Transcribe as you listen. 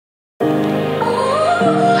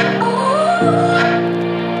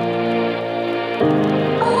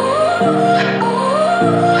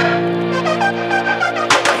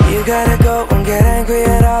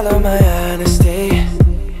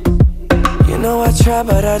know I try,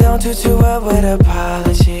 but I don't do too well with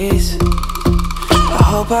apologies. I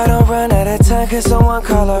hope I don't run out of time, cause someone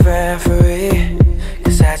call a referee.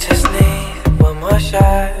 Cause I just need one more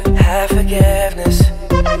shot, have forgiveness.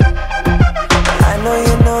 I know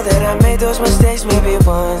you know that I made those mistakes maybe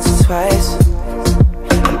once or twice.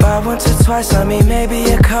 And by once or twice I mean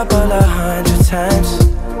maybe a couple of 100 times.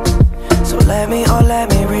 So let me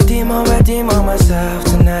redeem on myself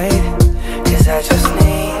tonight. Cause I just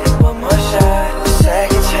need one more shot,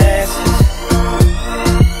 second chances.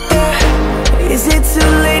 Yeah. Is it too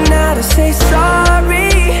late now to say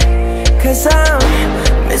sorry? Cause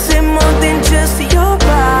I'm missing more than just your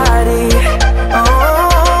body.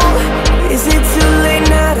 Oh, is it too late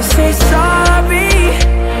now to say sorry?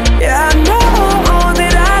 Yeah, I know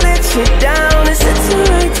that I let you down. Is it too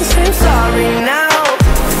late to say I'm sorry now?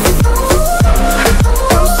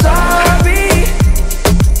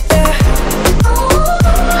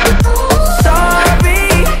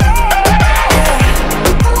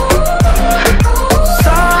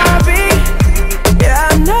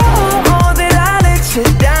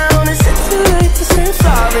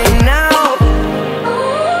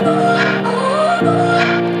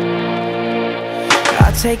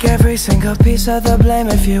 Take every single piece of the blame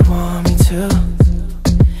if you want me to.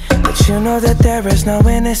 But you know that there is no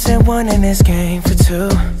innocent one in this game for two.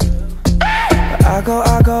 But I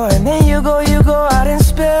go, and then you go out and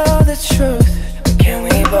spill the truth. But can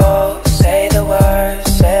we both say the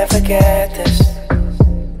words and forget this?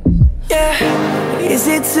 Yeah. Is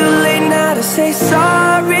it too late now to say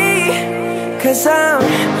sorry? Cause I'm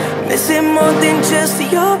missing more than just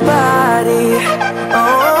your body.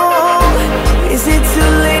 Oh,